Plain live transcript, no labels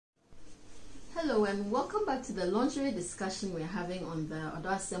Hello and welcome back to the lingerie discussion we're having on the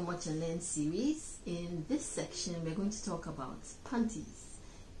Asem Watch and Learn series. In this section, we're going to talk about panties.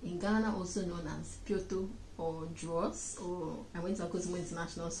 In Ghana, also known as pioto or drawers, or I went to Akosmo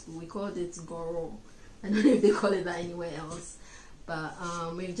International School, we called it goro. I don't know if they call it that anywhere else. But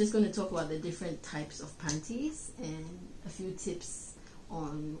we're just going to talk about the different types of panties and a few tips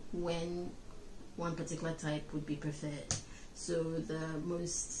on when one particular type would be preferred. So the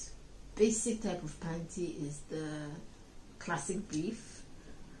most basic type of panty is the classic brief.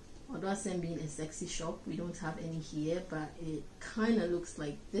 Although Asem being a sexy shop, we don't have any here, but it kind of looks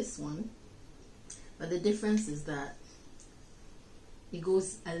like this one. But the difference is that it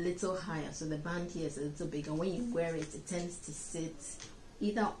goes a little higher, so the band here is a little bigger. When you wear it, it tends to sit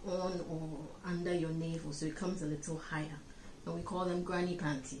either on or under your navel, so it comes a little higher. And we call them granny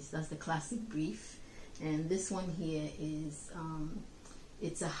panties. That's the classic brief. And this one here is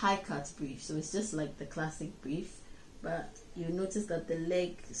it's a high cut brief, so it's just like the classic brief, but you notice that the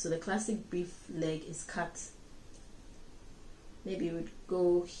leg, so the classic brief leg is cut, maybe it would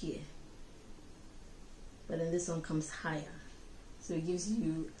go here, but then this one comes higher, so it gives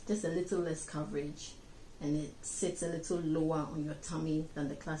you just a little less coverage and it sits a little lower on your tummy than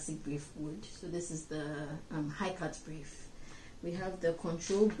the classic brief would. So this is the high cut brief. We have the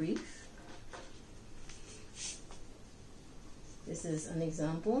control brief. This is an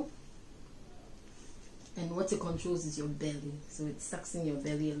example, and what it controls is your belly, so it sucks in your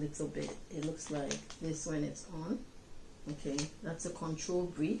belly a little bit. It looks like this when it's on. Okay, that's a control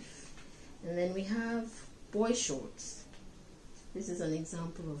brief. And then we have boy shorts. This is an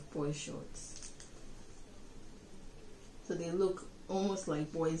example of boy shorts. So they look almost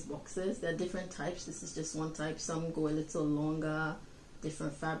like boys' boxers. There are different types. This is just one type. Some go a little longer,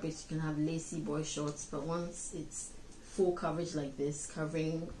 different fabrics. You can have lacy boy shorts, but once it's full coverage like this,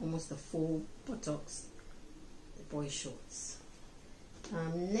 covering almost the full buttocks, the boy shorts.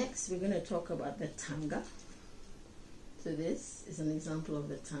 Next, we're going to talk about the tanga. So this is an example of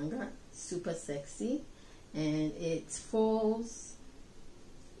the tanga. Super sexy, and it falls.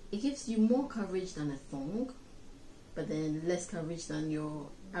 It gives you more coverage than a thong, but then less coverage than your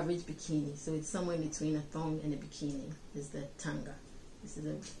average bikini. So it's somewhere between a thong and a bikini. Is the tanga. This is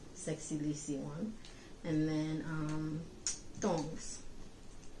a sexy lacy one. And then thongs.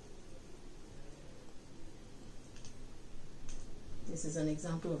 This is an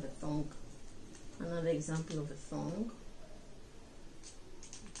example of a thong. Another example of a thong.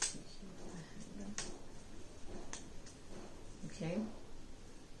 Okay.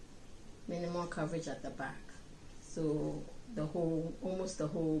 Minimal coverage at the back, so the whole, almost the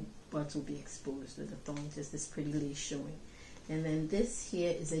whole butt will be exposed with the thong. Just this pretty lace showing. And then this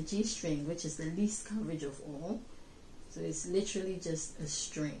here is a G-string, which is the least coverage of all. So it's literally just a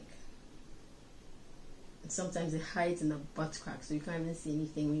string. And sometimes it hides in the butt crack, so you can't even see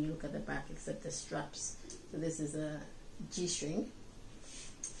anything when you look at the back except the straps. So this is a G-string.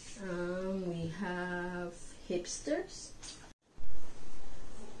 We have hipsters.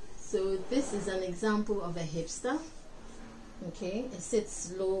 So this is an example of a hipster. Okay, it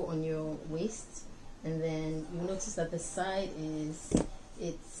sits low on your waist. And then you notice that the side is,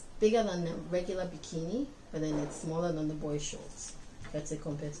 it's bigger than a regular bikini, but then it's smaller than the boy shorts. That's it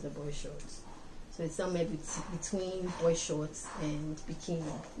compared to the boy shorts. So it's somewhere between boy shorts and bikini.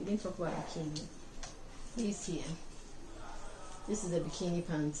 We didn't talk about bikini. These here. This is a bikini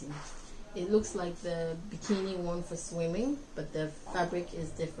panty. It looks like the bikini one for swimming, but the fabric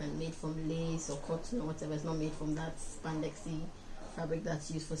is different, made from lace or cotton or whatever. It's not made from that spandexy fabric that's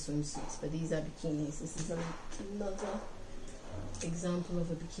used for swimsuits, but these are bikinis. This is another example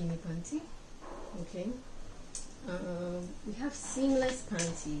of a bikini panty. Okay. We have seamless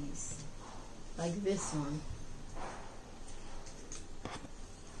panties like this one,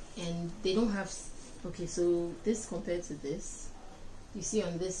 and they don't have, okay, so this compared to this, you see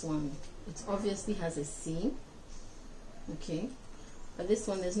on this one it obviously has a seam, okay, but this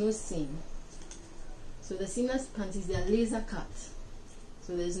one there's no seam. So the seamless panties, they are laser cut,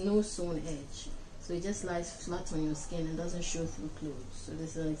 so there's no sewn edge, so it just lies flat on your skin and doesn't show through clothes. So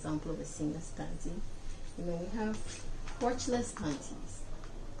this is an example of a seamless panty. And then we have crotchless panties,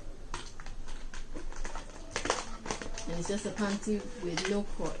 and it's just a panty with no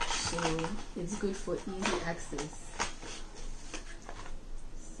crotch, so it's good for easy access.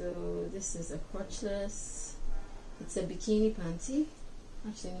 So this is a crotchless, it's a bikini panty.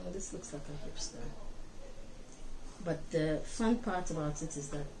 Actually no, this looks like a hipster. But the fun part about it is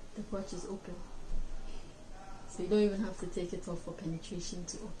that the crotch is open, so you don't even have to take it off for penetration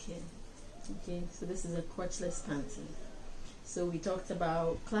to okay. Okay, so this is a crotchless panty. So we talked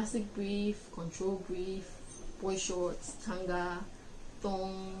about classic brief, control brief, boy shorts, tanga,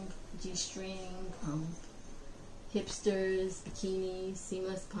 thong, G-string, hipsters, bikinis,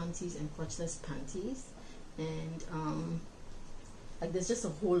 seamless panties, and crotchless panties. And like there's just a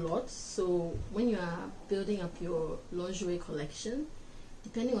whole lot. So when you are building up your lingerie collection,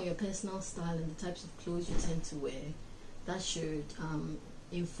 depending on your personal style and the types of clothes you tend to wear, that should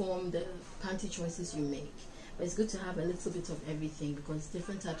inform the panty choices you make. But it's good to have a little bit of everything, because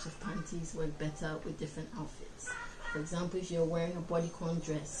different types of panties work better with different outfits. For example, if you're wearing a bodycon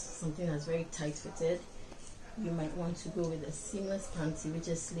dress, something that's very tight fitted, you might want to go with a seamless panty which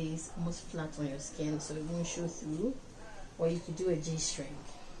just lays almost flat on your skin so it won't show through, or you could do a G-string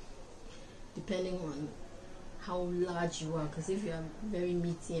depending on how large you are, because if you are very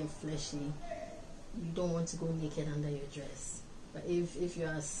meaty and fleshy, you don't want to go naked under your dress. But if you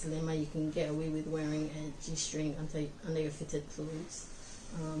are slimmer, you can get away with wearing a G-string under your fitted clothes.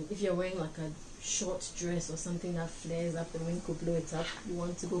 If you're wearing like a short dress or something that flares up, the wind could blow it up, you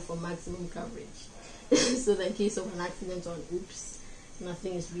want to go for maximum coverage. So that in case of an accident or an oops,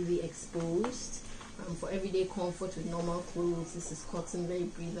 nothing is really exposed. For everyday comfort with normal clothes, this is cotton, very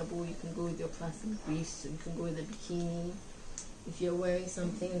breathable. You can go with your classic briefs, so you can go with a bikini. If you're wearing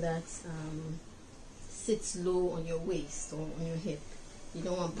something that sits low on your waist or on your hip, you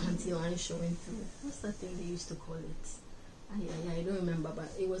don't want panty lines showing through. What's that thing they used to call it? I don't remember,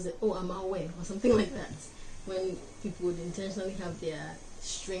 but it was I'm aware or something like that. When people would intentionally have their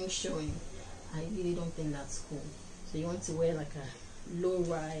string showing, I really don't think that's cool. So you want to wear like a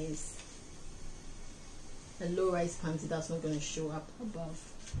low-rise panty that's not going to show up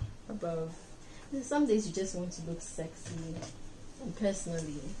above. And some days you just want to look sexy, and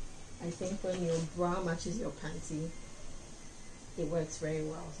personally I think when your bra matches your panty, it works very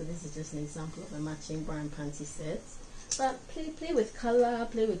well. So this is just an example of a matching bra and panty set. But play with color,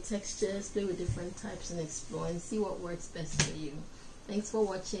 play with textures, play with different types, and explore and see what works best for you. Thanks for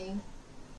watching.